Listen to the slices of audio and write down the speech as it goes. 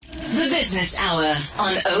Business Hour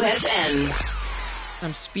on OFM.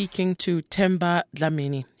 I'm speaking to Themba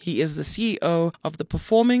Dlamini. He is the CEO of the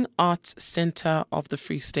Performing Arts Centre of the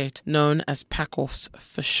Free State, known as Pacofs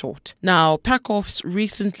for short. Now, Pacofs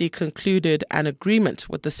recently concluded an agreement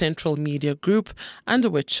with the Central Media Group, under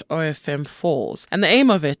which OFM falls. And the aim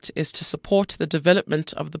of it is to support the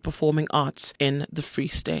development of the performing arts in the Free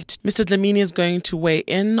State. Mr. Dlamini is going to weigh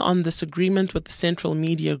in on this agreement with the Central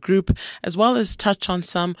Media Group, as well as touch on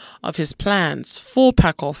some of his plans for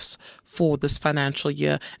Pacofs for this financial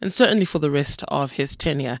year, and certainly for the rest of his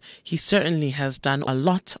tenure. He certainly has done a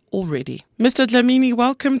lot already. Mr. Dlamini,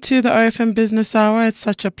 welcome to the OFM Business Hour. It's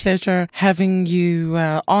such a pleasure having you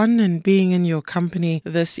on and being in your company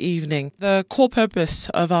this evening. The core purpose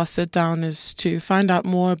of our sit down is to find out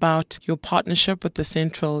more about your partnership with the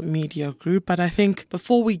Central Media Group. But I think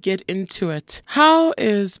before we get into it, how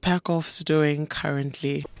is Pacofs doing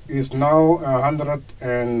currently? It's now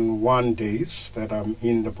 101 days that I'm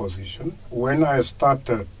in the position. When I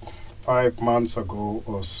started 5 months ago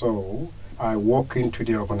or so, I walked into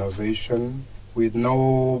the organization with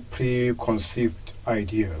no preconceived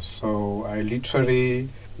ideas. So I literally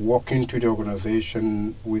walked into the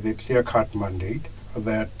organization with a clear-cut mandate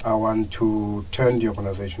that I want to turn the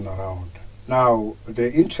organization around. Now,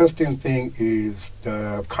 the interesting thing is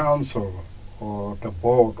the council or the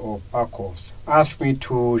board of Pacofs asked me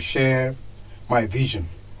to share my vision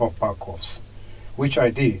of Pacofs, which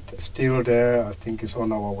I did. Still there, I think it's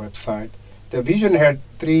on our website. The vision had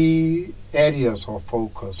 3 areas of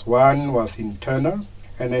focus. One was internal,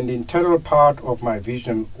 and then the internal part of my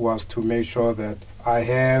vision was to make sure that I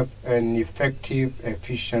have an effective,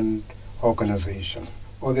 efficient organization.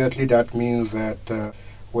 Obviously, that means that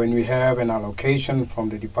when we have an allocation from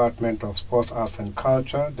the Department of Sports, Arts and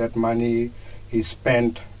Culture, that money is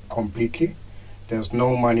spent completely. There's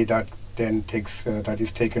no money that then that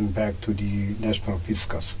is taken back to the national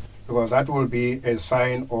fiscus, because that will be a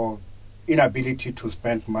sign of inability to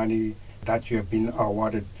spend money that you have been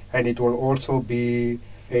awarded, and it will also be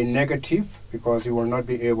a negative because you will not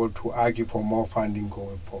be able to argue for more funding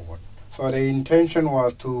going forward. So the intention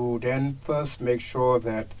was to then first make sure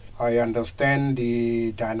that I understand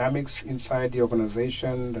the dynamics inside the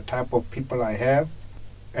organization, the type of people I have,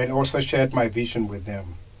 and also shared my vision with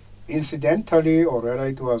them. Incidentally, or whether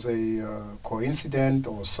it was a coincidence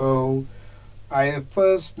or so, I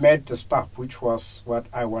first met the staff, which was what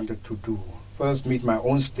I wanted to do. First meet my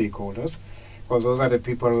own stakeholders, because those are the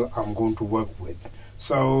people I'm going to work with.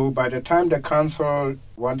 So by the time the council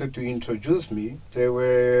wanted to introduce me,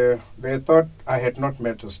 they thought I had not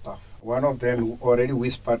met the staff. One of them already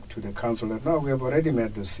whispered to the council that, no, we have already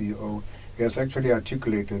met the CEO. He has actually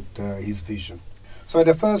articulated his vision. So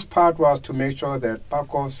the first part was to make sure that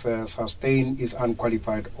Pacofs sustain its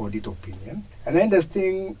unqualified audit opinion. And then this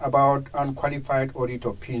thing about unqualified audit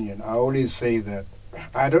opinion, I always say that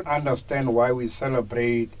I don't understand why we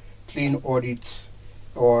celebrate clean audits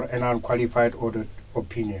or an unqualified audit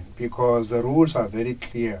opinion, because the rules are very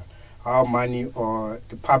clear how money or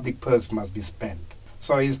the public purse must be spent.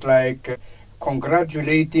 So it's like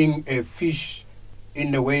congratulating a fish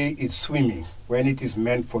in the way it's swimming when it is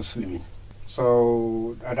meant for swimming.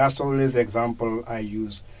 So that's always the example I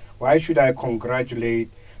use. Why should I congratulate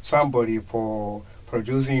somebody for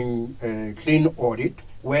producing a clean audit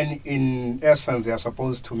when in essence they are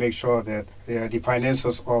supposed to make sure that the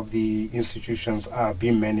finances of the institutions are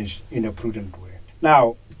being managed in a prudent way?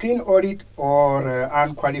 Now, clean audit or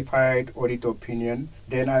unqualified audit opinion,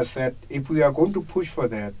 then I said if we are going to push for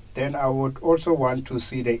that, then I would also want to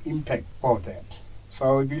see the impact of that.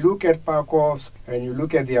 So if you look at Pacofs and you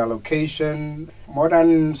look at the allocation, more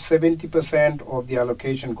than 70% of the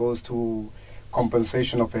allocation goes to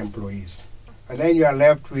compensation of employees. And then you are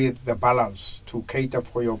left with the balance to cater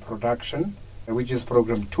for your production, which is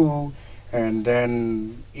program 2. And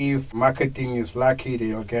then if marketing is lucky,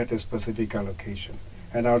 they'll get a specific allocation.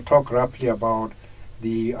 And I'll talk roughly about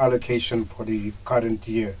the allocation for the current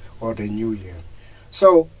year or the new year.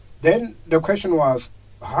 So then the question was,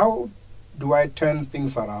 how do I turn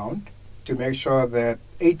things around to make sure that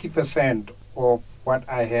 80% of what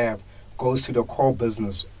I have goes to the core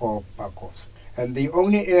business of Pacofs? And the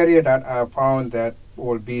only area that I found that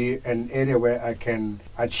will be an area where I can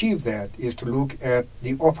achieve that is to look at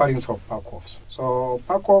the offerings of Pacofs. So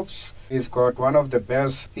Pacofs has got one of the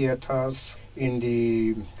best theaters in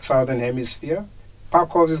the Southern Hemisphere.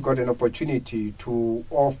 Pacofs has got an opportunity to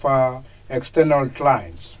offer external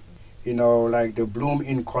clients, like the Bloom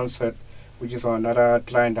in Concert, which is another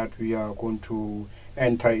client that we are going to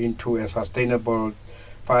enter into a sustainable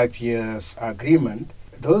 5 years agreement.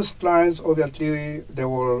 Those clients, obviously, they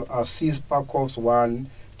will assist Pacofs, one,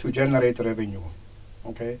 to generate revenue.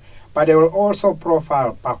 Okay, but they will also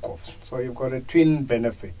profile Pacofs. So you've got a twin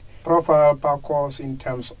benefit. Profile Pacofs in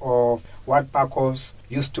terms of what Pacofs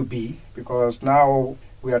used to be, because now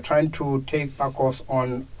we are trying to take Pacofs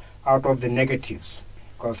on out of the negatives.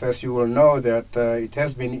 Because as you will know that it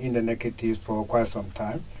has been in the negatives for quite some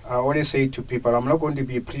time. I always say to people, I'm not going to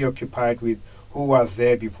be preoccupied with who was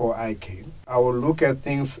there before I came. I will look at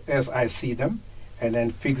things as I see them and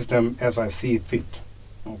then fix them as I see fit.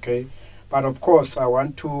 Okay? But of course, I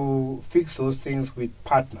want to fix those things with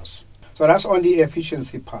partners. So that's on the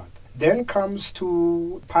efficiency part. Then comes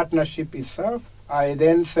to partnership itself. I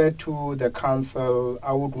then said to the council,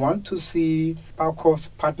 I would want to see Pacofs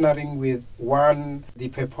partnering with the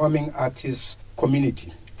performing artists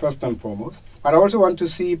community, first and foremost. But I also want to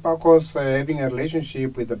see Pacofs having a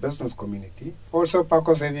relationship with the business community. Also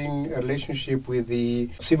Pacofs having a relationship with the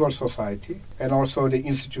civil society and also the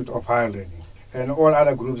Institute of Higher Learning and all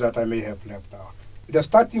other groups that I may have left out. The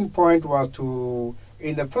starting point was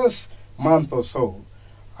in the first month or so,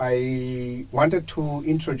 I wanted to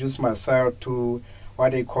introduce myself to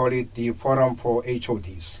what they call it, the Forum for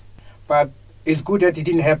HODs. But it's good that it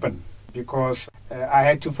didn't happen because I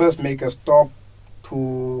had to first make a stop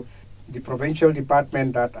to the provincial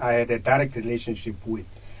department that I had a direct relationship with,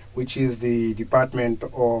 which is the Department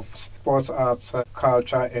of Sports, Arts,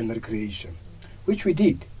 Culture and Recreation, which we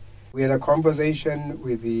did. We had a conversation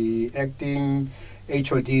with the acting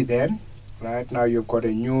HOD then. Right now you've got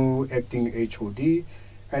a new acting HOD.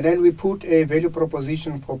 And then we put a value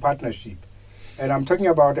proposition for partnership. And I'm talking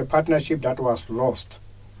about a partnership that was lost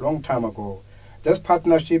a long time ago. This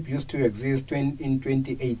partnership used to exist in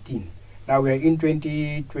 2018. Now we are in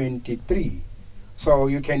 2023. So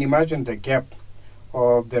you can imagine the gap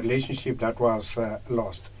of the relationship that was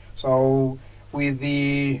lost. So with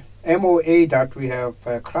the MOA that we have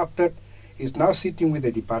crafted, is now sitting with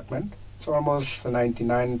the department. It's almost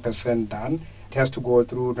 99% done. It has to go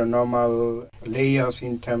through the normal layers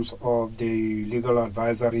in terms of the legal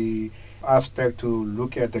advisory aspect to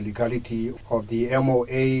look at the legality of the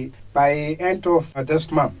MOA. By end of this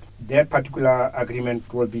month, that particular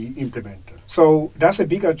agreement will be implemented. So that's a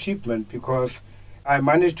big achievement because I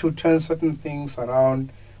managed to turn certain things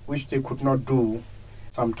around which they could not do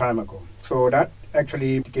some time ago. So that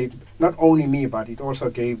actually gave not only me, but it also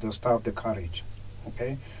gave the staff the courage.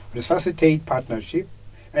 Okay, resuscitate partnership.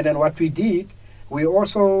 And then what we did, we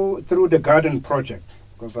also, through the garden project,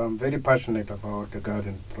 because I'm very passionate about the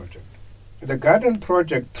garden project. The garden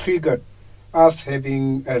project triggered us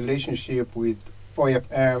having a relationship with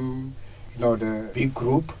OFM, the big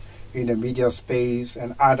group in the media space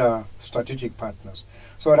and other strategic partners.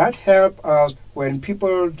 So that helped us when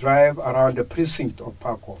people drive around the precinct of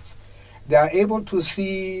Pacofs. They are able to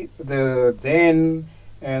see the then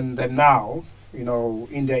and the now,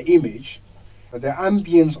 in their image. The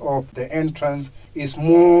ambience of the entrance is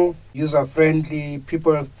more user-friendly.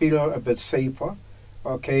 People feel a bit safer.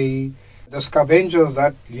 Okay, the scavengers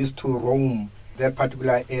that used to roam that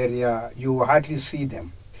particular area, you hardly see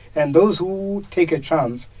them. And those who take a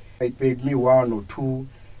chance, it may be one or two,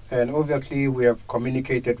 and obviously we have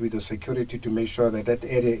communicated with the security to make sure that that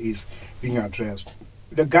area is being addressed.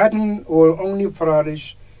 The garden will only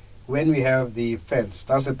flourish when we have the fence.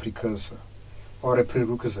 That's a precursor or a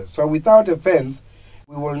prerequisite. So without a fence,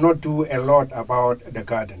 we will not do a lot about the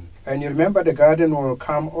garden. And you remember the garden will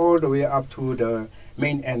come all the way up to the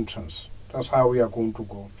main entrance. That's how we are going to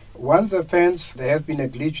go. Once the fence, there has been a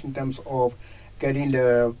glitch in terms of getting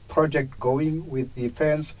the project going with the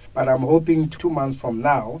fence, but I'm hoping 2 months from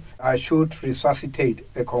now, I should resuscitate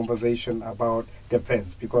a conversation about the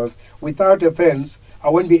fence, because without the fence, I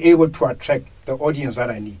won't be able to attract the audience that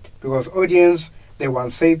I need. Because audience, they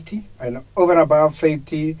want safety, and over and above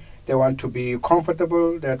safety, they want to be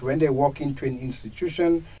comfortable that when they walk into an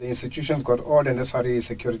institution, the institution's got all the necessary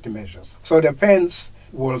security measures. So the fence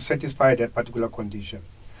will satisfy that particular condition.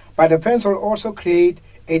 But the fence will also create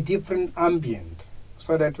a different ambient,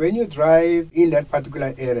 so that when you drive in that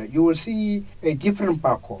particular area, you will see a different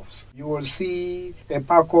Pacofs. You will see a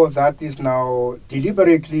Pacof that is now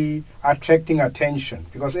deliberately attracting attention,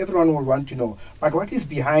 because everyone will want to know, but what is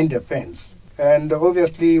behind the fence? And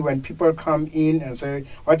obviously, when people come in and say,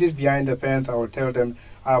 what is behind the fence, I will tell them,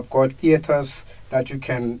 I've got theaters that you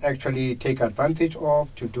can actually take advantage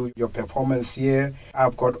of to do your performance here.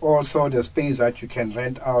 I've got also the space that you can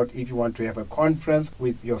rent out if you want to have a conference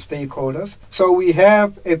with your stakeholders. So we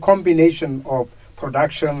have a combination of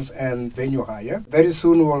productions and venue hire. Very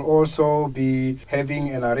soon we'll also be having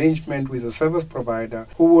an arrangement with a service provider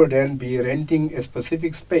who will then be renting a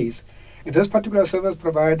specific space This particular service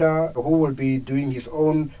provider who will be doing his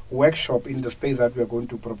own workshop in the space that we are going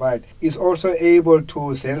to provide is also able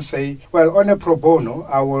to then say, well, on a pro bono,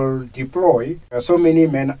 I will deploy so many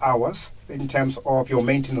man hours in terms of your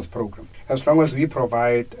maintenance program, as long as we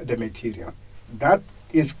provide the material. That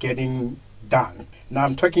is getting done. Now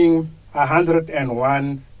I'm talking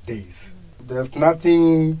 101 days. There's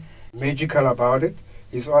nothing magical about it.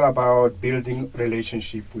 It's all about building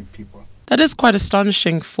relationship with people. That is quite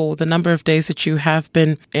astonishing for the number of days that you have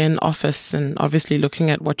been in office and obviously looking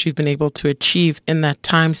at what you've been able to achieve in that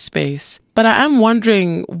time space. But I am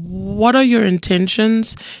wondering, what are your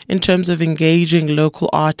intentions in terms of engaging local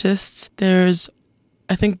artists? There's,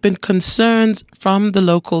 I think, been concerns from the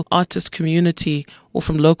local artist community or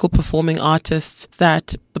from local performing artists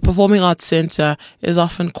that the Performing Arts Centre is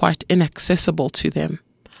often quite inaccessible to them.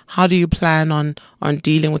 How do you plan on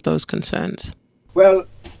dealing with those concerns? Well,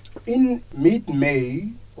 in mid-May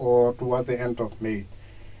or towards the end of May,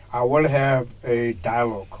 I will have a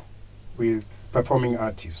dialogue with performing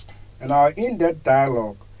artists. And now in that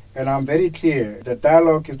dialogue, and I'm very clear, the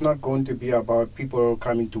dialogue is not going to be about people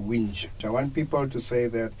coming to whinge. I want people to say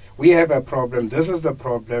that we have a problem, this is the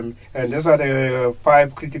problem, and these are the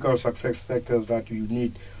 5 critical success factors that you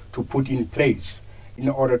need to put in place in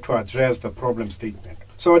order to address the problem statement.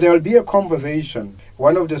 So there will be a conversation.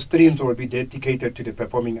 One of the streams will be dedicated to the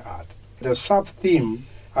performing art. The sub-theme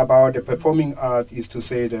about the performing art is to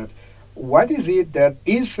say that what is it that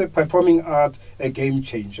is the performing art a game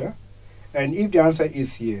changer? And if the answer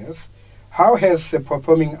is yes, how has the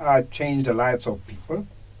performing art changed the lives of people?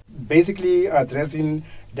 Basically addressing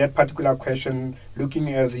that particular question,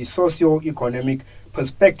 looking at the socio-economic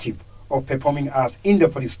perspective of performing arts in the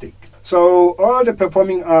Free State. So all the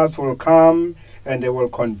performing arts will come and they will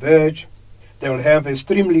converge. They will have a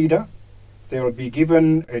stream leader. They will be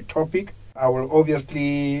given a topic. I will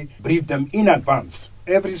obviously brief them in advance.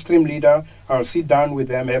 Every stream leader, I'll sit down with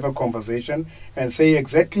them, have a conversation, and say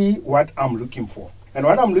exactly what I'm looking for. And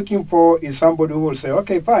what I'm looking for is somebody who will say,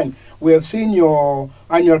 okay, fine, we have seen your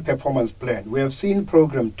annual performance plan. We have seen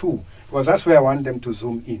program 2, because that's where I want them to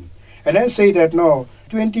zoom in. And then say that, no,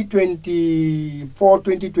 2024,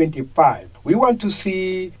 2025, we want to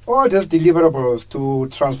see all these deliverables to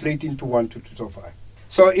translate into 1, 2, 3, 4, 5.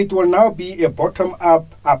 So it will now be a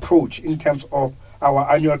bottom-up approach in terms of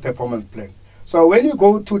our annual performance plan. So when you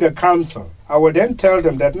go to the council, I will then tell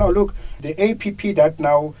them that, no, look, the APP that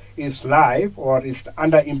now is live or is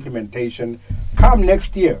under implementation, come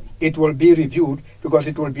next year, it will be reviewed because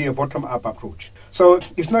it will be a bottom-up approach. So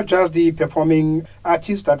it's not just the performing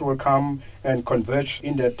artists that will come and converge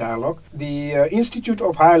in that dialogue. The Institute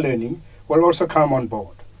of Higher Learning will also come on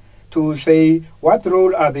board to say what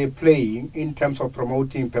role are they playing in terms of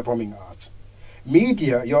promoting performing arts.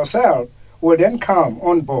 Media, yourself, will then come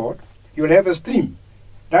on board. You'll have a stream.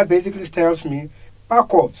 That basically tells me,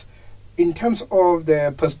 Pacofs, in terms of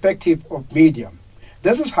the perspective of media,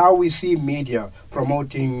 this is how we see media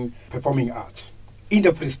promoting performing arts in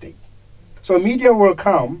the Free State. So media will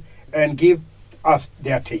come and give us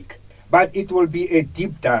their take. But it will be a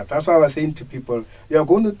deep dive. That's why I was saying to people, you're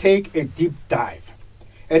going to take a deep dive.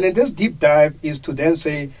 And then this deep dive is to then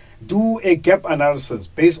say, do a gap analysis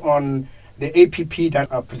based on the APP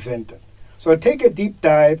that are presented. So take a deep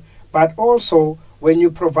dive, but also when you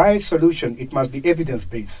provide solution, it must be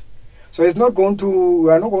evidence-based. So it's not going to, we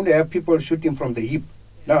are not going to have people shooting from the hip.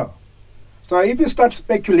 No. So if you start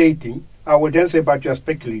speculating, I will then say, but you're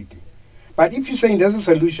speculating. But if you're saying there's a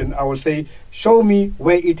solution, I will say, show me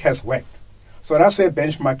where it has worked. So that's where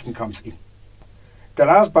benchmarking comes in. The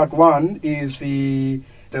last but one is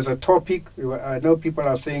there's a topic, I know people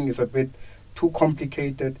are saying it's a bit too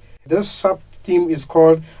complicated. This sub-theme is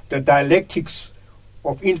called the dialectics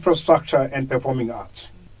of infrastructure and performing arts.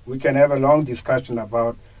 We can have a long discussion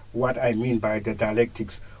about what I mean by the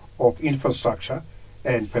dialectics of infrastructure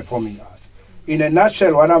and performing arts. In a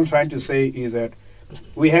nutshell, what I'm trying to say is that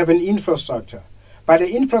we have an infrastructure, but the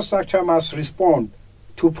infrastructure must respond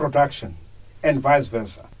to production and vice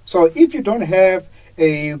versa. So if you don't have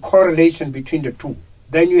a correlation between the two,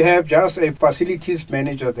 then you have just a facilities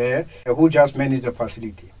manager there who just manages the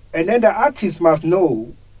facility. And then the artists must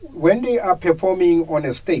know when they are performing on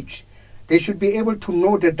a stage, they should be able to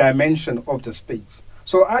know the dimension of the stage.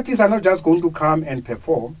 So artists are not just going to come and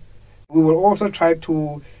perform. We will also try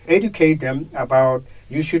to educate them about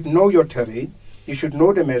you should know your terrain, you should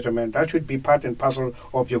know the measurement. That should be part and parcel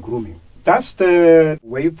of your grooming. That's the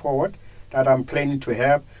way forward that I'm planning to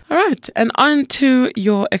have. All right. And on to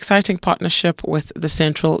your exciting partnership with the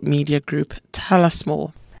Central Media Group. Tell us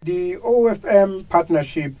more. The OFM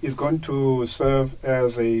partnership is going to serve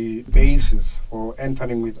as a basis for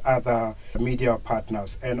entering with other media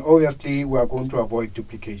partners. And obviously, we are going to avoid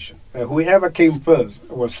duplication. Whoever came first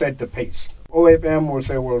will set the pace. OFM will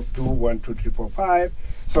say, we'll do 1, 2, 3, 4, 5.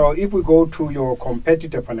 So if we go to your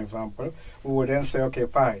competitor, for example, we will then say, okay,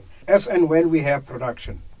 fine. As and when we have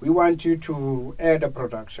production, we want you to add a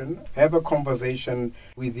production, have a conversation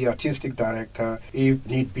with the artistic director, if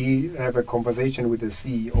need be, have a conversation with the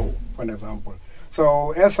CEO, for example.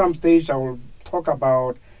 So at some stage, I will talk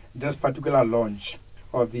about this particular launch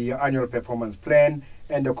of the annual performance plan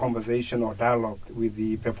and the conversation or dialogue with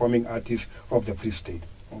the performing artists of the Free State.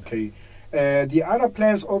 Okay. The other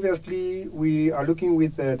plans, obviously, we are looking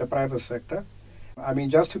with the private sector. I mean,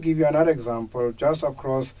 just to give you another example, just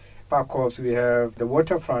across Pacofs, we have the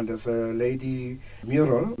waterfront. There's a lady,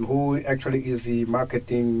 Mural, who actually is the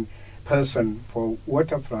marketing person for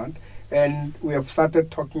waterfront. And we have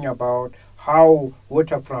started talking about how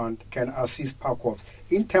waterfront can assist Pacofs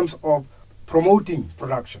in terms of promoting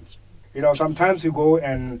productions. You know, sometimes you go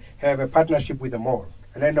and have a partnership with a mall.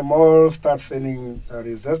 And then the mall starts saying there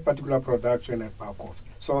is this particular production at Pacofs.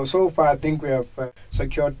 So far, I think we have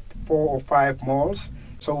secured 4 or 5 malls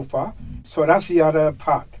so far. So that's the other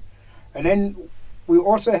part. And then we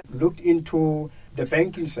also looked into the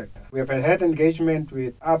banking sector. We have had engagement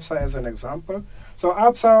with ABSA as an example. So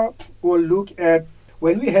ABSA will look at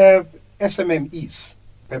when we have SMMEs,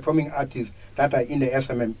 performing artists that are in the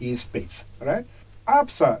SMME space, right?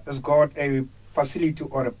 ABSA has got a facility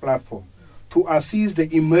or a platform to assist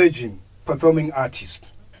the emerging performing artists.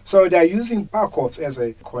 So they're using Pacofs as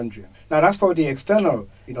a conduit. Now that's for the external,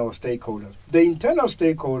 stakeholders. The internal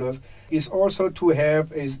stakeholders is also to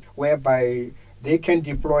have is whereby they can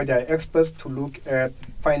deploy their experts to look at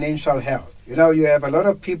financial health. You have a lot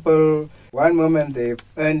of people, one moment they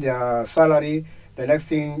earn their salary, the next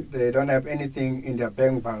thing they don't have anything in their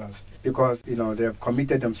bank balance because, they have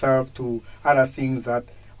committed themselves to other things that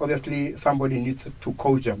obviously somebody needs to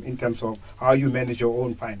coach them in terms of how you manage your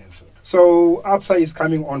own finances. So ABSA is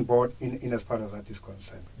coming on board in as far as that is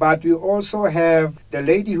concerned. But we also have the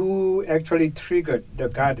lady who actually triggered the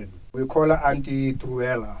garden. We call her Auntie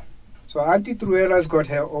Truella. So Auntie Truella has got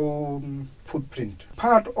her own footprint.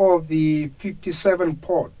 Part of the 57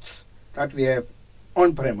 pots that we have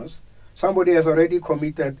on premise, somebody has already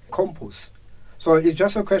committed compost. So it's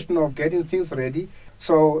just a question of getting things ready.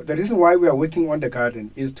 So the reason why we are working on the garden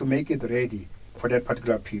is to make it ready for that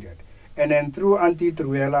particular period. And then through Auntie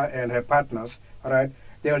Truella and her partners, all right,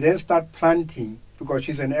 they'll then start planting because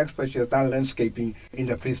she's an expert. She has done landscaping in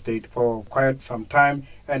the Free State for quite some time.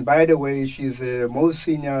 And by the way, she's the most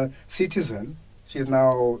senior citizen. She's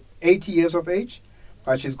now 80 years of age,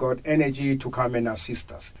 but she's got energy to come and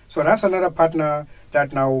assist us. So that's another partner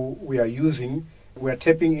that now we are using. We're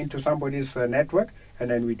tapping into somebody's network,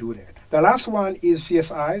 and then we do that. The last one is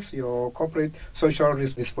CSIs, your corporate social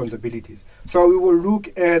responsibilities. So we will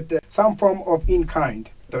look at some form of in-kind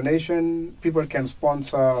donation. People can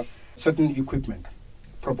sponsor certain equipment,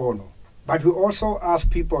 pro bono. But we also ask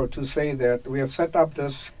people to say that we have set up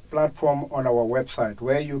this platform on our website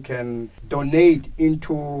where you can donate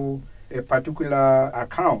into a particular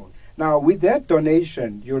account. Now, with that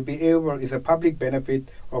donation, you'll be able, it's a public benefit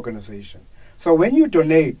organization. So when you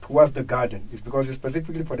donate towards the garden, it's because it's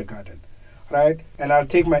specifically for the garden, right? And I'll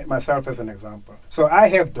take myself as an example. So I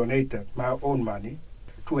have donated my own money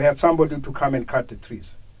to have somebody to come and cut the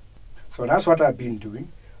trees. So that's what I've been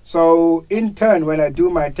doing. So in turn, when I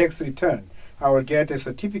do my tax return, I will get a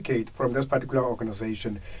certificate from this particular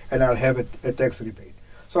organization and I'll have a tax rebate.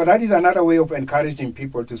 So that is another way of encouraging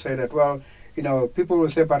people to say that, well, people will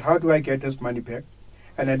say, but how do I get this money back?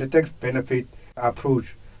 And then the tax benefit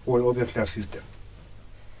approach will obviously assist them.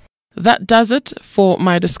 That does it for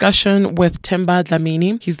my discussion with Themba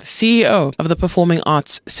Dlamini. He's the CEO of the Performing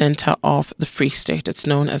Arts Centre of the Free State. It's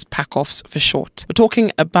known as Pacofs for short. We're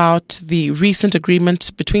talking about the recent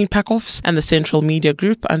agreement between Pacofs and the Central Media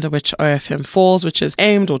Group under which OFM falls, which is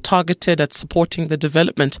aimed or targeted at supporting the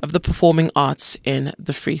development of the performing arts in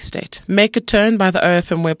the Free State. Make a turn by the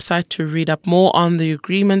OFM website to read up more on the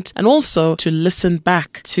agreement and also to listen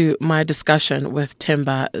back to my discussion with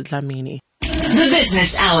Themba Dlamini. The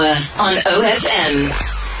Business Hour on OFM.